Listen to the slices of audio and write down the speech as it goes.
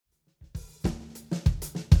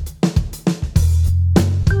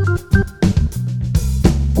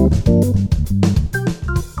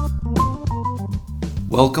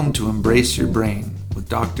Welcome to Embrace Your Brain with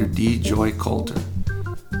Dr. D. Joy Coulter.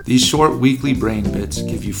 These short weekly brain bits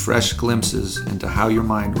give you fresh glimpses into how your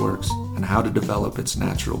mind works and how to develop its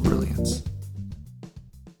natural brilliance.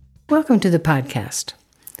 Welcome to the podcast.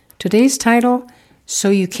 Today's title,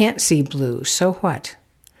 So You Can't See Blue, So What?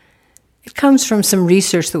 It comes from some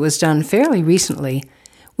research that was done fairly recently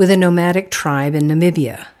with a nomadic tribe in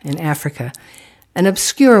Namibia, in Africa, an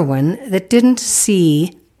obscure one that didn't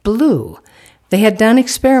see blue. They had done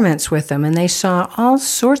experiments with them, and they saw all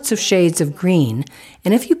sorts of shades of green,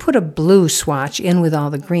 and if you put a blue swatch in with all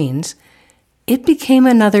the greens, it became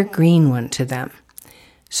another green one to them.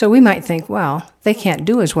 So we might think, well, they can't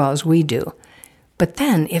do as well as we do. But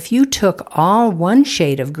then, if you took all one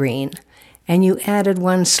shade of green, and you added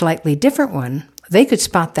one slightly different one, they could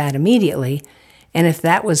spot that immediately, and if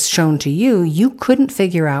that was shown to you, you couldn't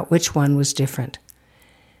figure out which one was different.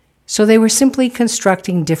 So they were simply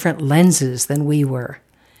constructing different lenses than we were.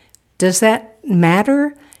 Does that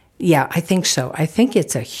matter? Yeah, I think so. I think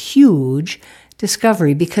it's a huge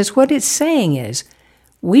discovery because what it's saying is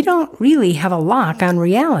we don't really have a lock on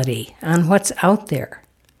reality, on what's out there.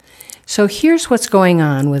 So here's what's going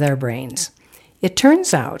on with our brains. It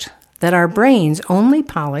turns out that our brains only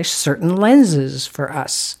polish certain lenses for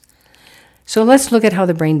us. So let's look at how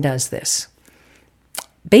the brain does this.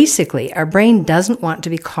 Basically, our brain doesn't want to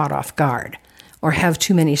be caught off guard or have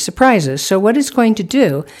too many surprises. So what it's going to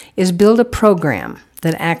do is build a program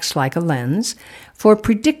that acts like a lens for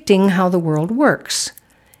predicting how the world works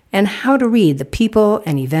and how to read the people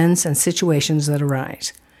and events and situations that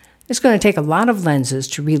arise. It's going to take a lot of lenses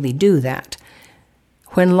to really do that.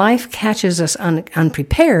 When life catches us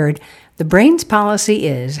unprepared, the brain's policy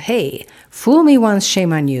is, hey, fool me once,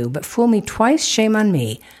 shame on you, but fool me twice, shame on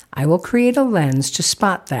me. I will create a lens to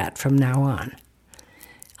spot that from now on.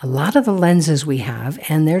 A lot of the lenses we have,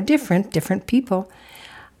 and they're different people,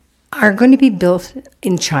 are going to be built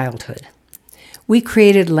in childhood. We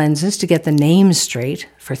created lenses to get the names straight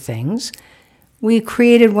for things. We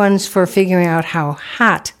created ones for figuring out how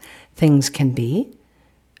hot things can be,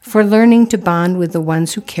 for learning to bond with the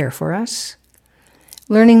ones who care for us,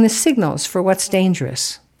 learning the signals for what's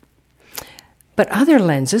dangerous. But other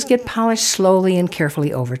lenses get polished slowly and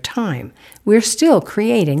carefully over time. We're still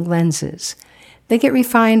creating lenses. They get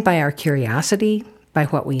refined by our curiosity, by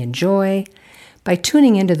what we enjoy, by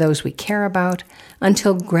tuning into those we care about,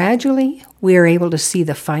 until gradually we are able to see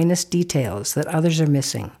the finest details that others are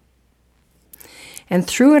missing. And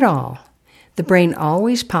through it all, the brain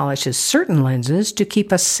always polishes certain lenses to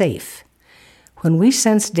keep us safe. When we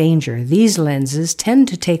sense danger, these lenses tend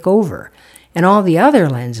to take over, and all the other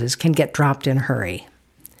lenses can get dropped in a hurry.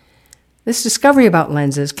 This discovery about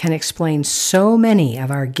lenses can explain so many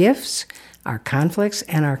of our gifts, our conflicts,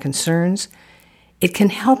 and our concerns. It can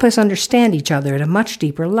help us understand each other at a much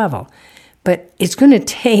deeper level. But it's going to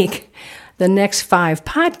take the next 5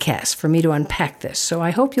 podcasts for me to unpack this, so I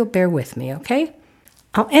hope you'll bear with me, okay?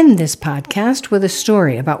 I'll end this podcast with a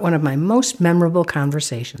story about one of my most memorable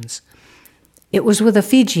conversations. It was with a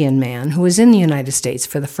Fijian man who was in the United States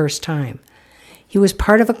for the first time. He was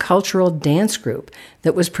part of a cultural dance group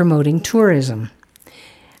that was promoting tourism.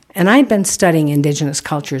 And I'd been studying indigenous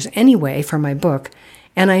cultures anyway for my book,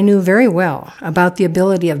 and I knew very well about the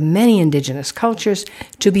ability of many indigenous cultures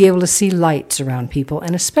to be able to see lights around people,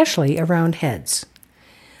 and especially around heads.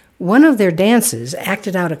 One of their dances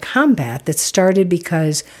acted out a combat that started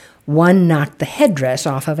because one knocked the headdress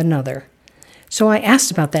off of another. So I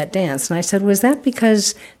asked about that dance, and I said, was that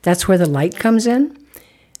because that's where the light comes in?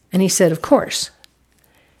 And he said, of course.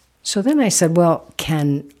 So then I said, well,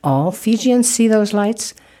 can all Fijians see those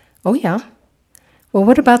lights? Oh, yeah. Well,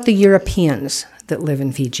 what about the Europeans that live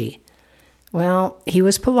in Fiji? Well, he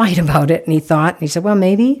was polite about it, and he thought, and he said, well,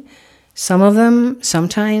 maybe some of them,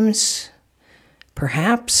 sometimes,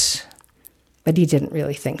 perhaps, but he didn't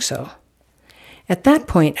really think so. At that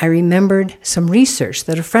point, I remembered some research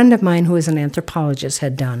that a friend of mine who is an anthropologist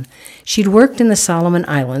had done. She'd worked in the Solomon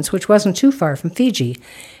Islands, which wasn't too far from Fiji,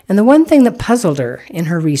 and the one thing that puzzled her in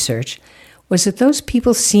her research was that those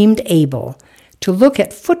people seemed able to look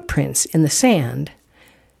at footprints in the sand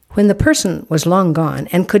when the person was long gone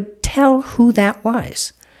and could tell who that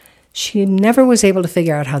was. She never was able to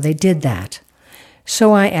figure out how they did that.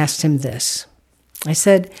 So I asked him this. I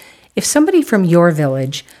said, if somebody from your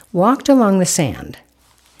village walked along the sand,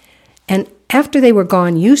 and after they were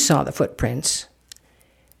gone you saw the footprints,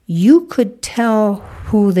 you could tell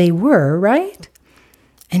who they were, right?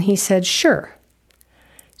 And he said, sure.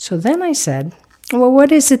 So then I said, well,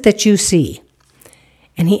 what is it that you see?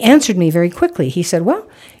 And he answered me very quickly. He said, well,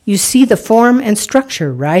 you see the form and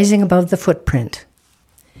structure rising above the footprint.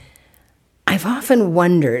 I've often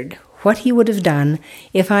wondered what he would have done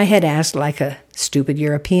if I had asked, like a stupid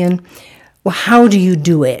European, well, how do you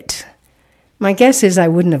do it? My guess is I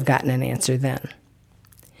wouldn't have gotten an answer then.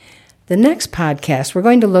 The next podcast, we're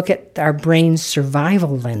going to look at our brain's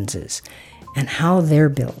survival lenses and how they're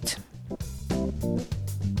built.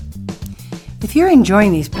 If you're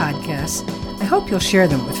enjoying these podcasts, I hope you'll share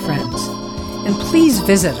them with friends. And please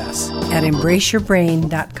visit us at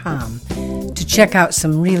embraceyourbrain.com to check out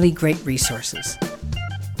some really great resources.